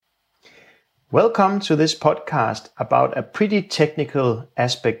Welcome to this podcast about a pretty technical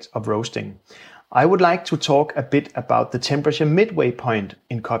aspect of roasting. I would like to talk a bit about the temperature midway point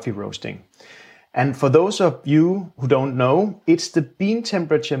in coffee roasting. And for those of you who don't know, it's the bean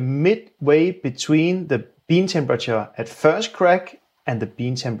temperature midway between the bean temperature at first crack and the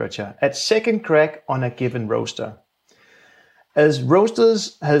bean temperature at second crack on a given roaster. As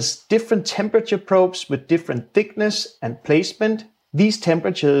roasters has different temperature probes with different thickness and placement, these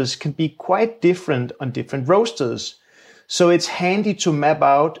temperatures can be quite different on different roasters. So it's handy to map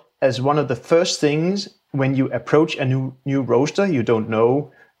out as one of the first things when you approach a new roaster you don't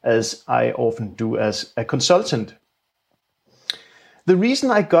know, as I often do as a consultant. The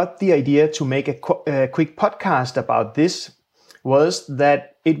reason I got the idea to make a quick podcast about this was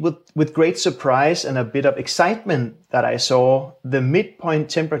that it was with great surprise and a bit of excitement that I saw the midpoint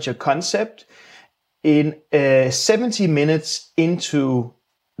temperature concept in 70 minutes into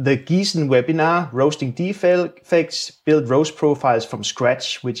the Gießen webinar, Roasting Defects, Build Roast Profiles from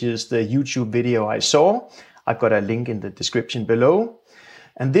Scratch, which is the YouTube video I saw. I've got a link in the description below.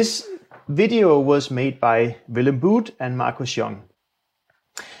 And this video was made by Willem Boot and Marcus Young.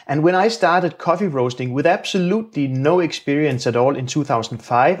 And when I started coffee roasting with absolutely no experience at all in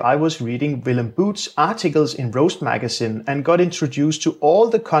 2005, I was reading Willem Boot's articles in Roast magazine and got introduced to all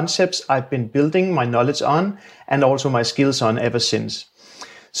the concepts I've been building my knowledge on and also my skills on ever since.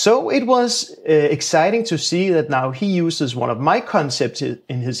 So it was exciting to see that now he uses one of my concepts in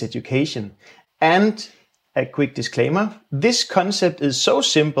his education. And a quick disclaimer, this concept is so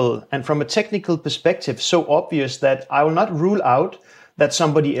simple and from a technical perspective so obvious that I will not rule out that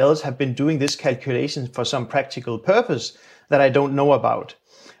somebody else have been doing this calculation for some practical purpose that I don't know about.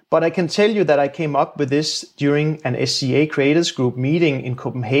 But I can tell you that I came up with this during an SCA Creators Group meeting in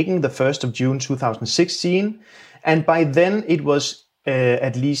Copenhagen the 1st of June 2016. And by then it was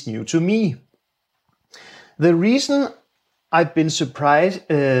at least new to me. The reason I've been surprised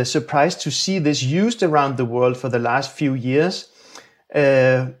to see this used around the world for the last few years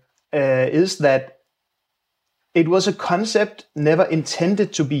is that it was a concept never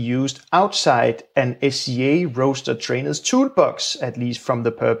intended to be used outside an SCA roaster trainer's toolbox, at least from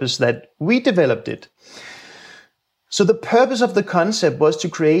the purpose that we developed it. So the purpose of the concept was to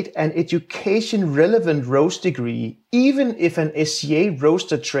create an education-relevant roast degree, even if an SCA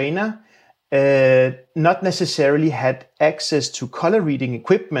roaster trainer not necessarily had access to color reading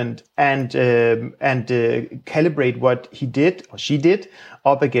equipment and calibrate what he did or she did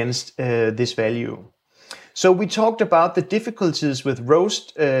up against this value. So we talked about the difficulties with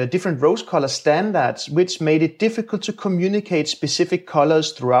different roast color standards, which made it difficult to communicate specific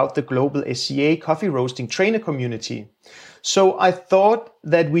colors throughout the global SCA coffee roasting trainer community. So I thought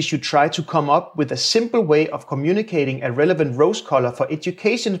that we should try to come up with a simple way of communicating a relevant roast color for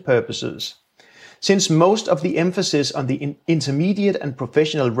education purposes. Since most of the emphasis on the intermediate and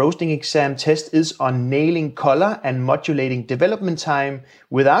professional roasting exam test is on nailing color and modulating development time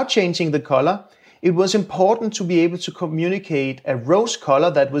without changing the color, it was important to be able to communicate a roast color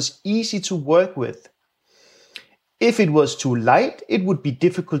that was easy to work with. If it was too light, it would be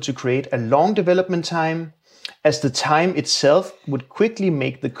difficult to create a long development time, as the time itself would quickly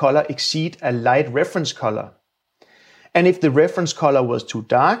make the color exceed a light reference color. And if the reference color was too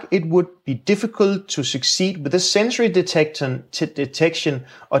dark, it would be difficult to succeed with the sensory detection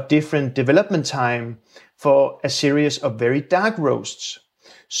or different development time for a series of very dark roasts.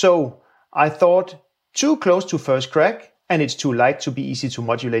 So I thought too close to first crack and it's too light to be easy to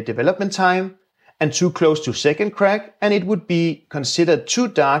modulate development time, and too close to second crack and it would be considered too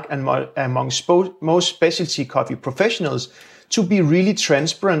dark and among most specialty coffee professionals to be really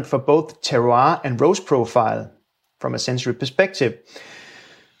transparent for both terroir and roast profile from a sensory perspective.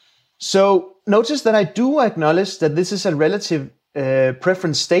 So notice that I do acknowledge that this is a relative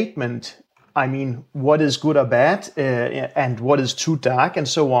preference statement. I mean, what is good or bad and what is too dark and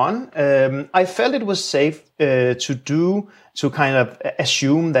so on. I felt it was safe to kind of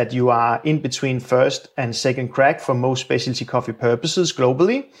assume that you are in between first and second crack for most specialty coffee purposes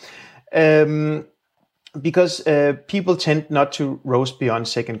globally. Because people tend not to roast beyond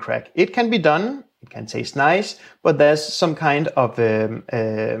second crack. It can be done, it can taste nice, but there's some kind of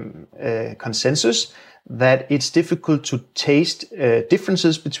consensus that it's difficult to taste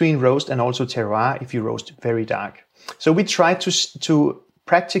differences between roast and also terroir if you roast very dark. So we try to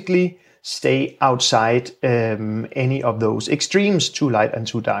practically stay outside any of those extremes, too light and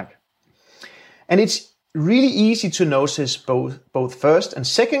too dark. And it's really easy to notice both first and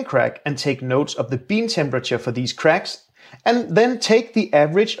second crack and take notes of the bean temperature for these cracks and then take the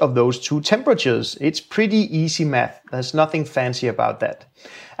average of those two temperatures. It's pretty easy math. There's nothing fancy about that.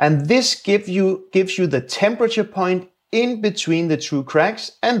 And this gives you the temperature point in between the two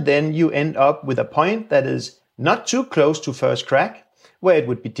cracks, and then you end up with a point that is not too close to first crack, where it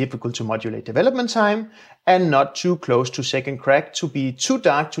would be difficult to modulate development time, and not too close to second crack to be too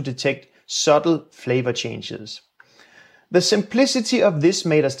dark to detect subtle flavor changes. The simplicity of this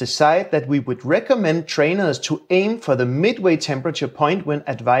made us decide that we would recommend trainers to aim for the midway temperature point when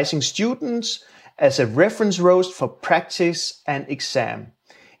advising students as a reference roast for practice and exam.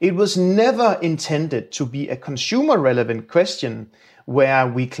 It was never intended to be a consumer relevant question where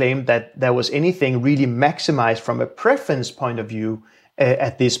we claimed that there was anything really maximized from a preference point of view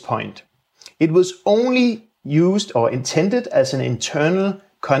at this point. It was only used or intended as an internal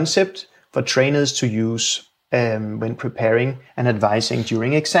concept for trainers to use when preparing and advising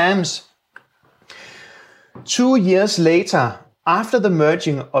during exams. 2 years later, after the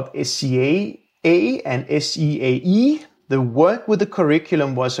merging of SCA and SCAE, the work with the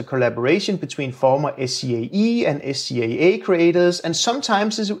curriculum was a collaboration between former SCAE and SCAA creators, and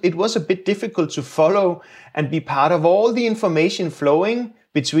sometimes it was a bit difficult to follow and be part of all the information flowing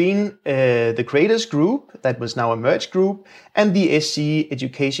between the creators group, that was now a merged group, and the SCE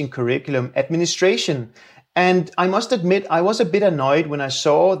Education Curriculum Administration. And I must admit, I was a bit annoyed when I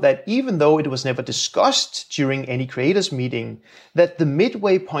saw that even though it was never discussed during any creators meeting, that the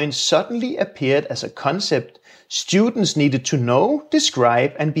midway point suddenly appeared as a concept students needed to know,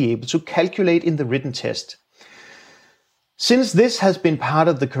 describe, and be able to calculate in the written test. Since this has been part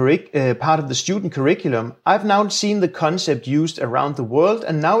of the student curriculum, I've now seen the concept used around the world,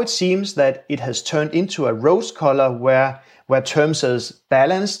 and now it seems that it has turned into a roast color where terms as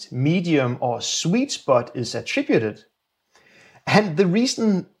balanced, medium, or sweet spot is attributed. And the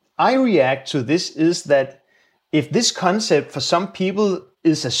reason I react to this is that if this concept for some people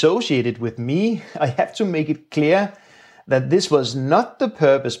is associated with me, I have to make it clear that this was not the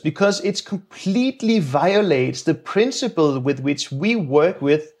purpose, because it completely violates the principle with which we work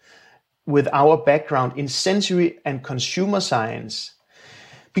with our background in sensory and consumer science.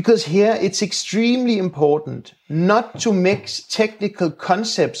 Because here it's extremely important not to mix technical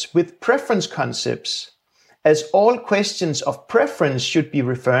concepts with preference concepts, as all questions of preference should be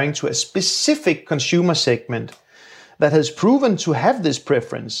referring to a specific consumer segment that has proven to have this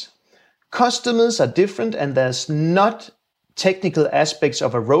preference. Customers are different, and there's not technical aspects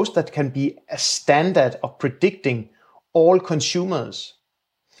of a roast that can be a standard of predicting all consumers.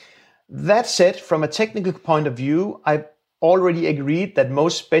 That said, from a technical point of view, I already agreed that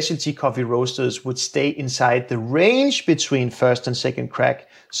most specialty coffee roasters would stay inside the range between first and second crack.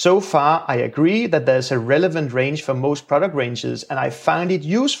 So far, I agree that there's a relevant range for most product ranges, and I find it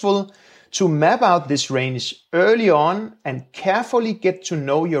useful to map out this range early on and carefully get to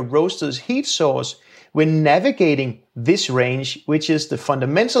know your roaster's heat source when navigating this range, which is the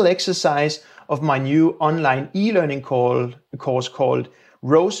fundamental exercise of my new online e-learning course called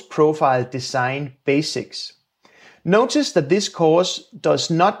Roast Profile Design Basics. Notice that this course does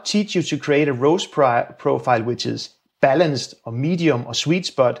not teach you to create a roast profile which is balanced or medium or sweet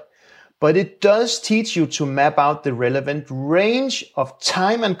spot, but it does teach you to map out the relevant range of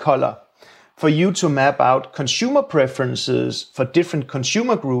time and color for you to map out consumer preferences for different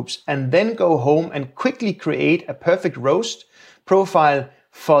consumer groups, and then go home and quickly create a perfect roast profile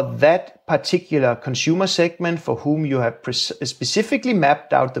for that particular consumer segment for whom you have specifically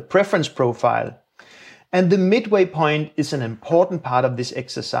mapped out the preference profile. And the midway point is an important part of this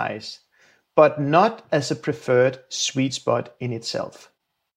exercise, but not as a preferred sweet spot in itself.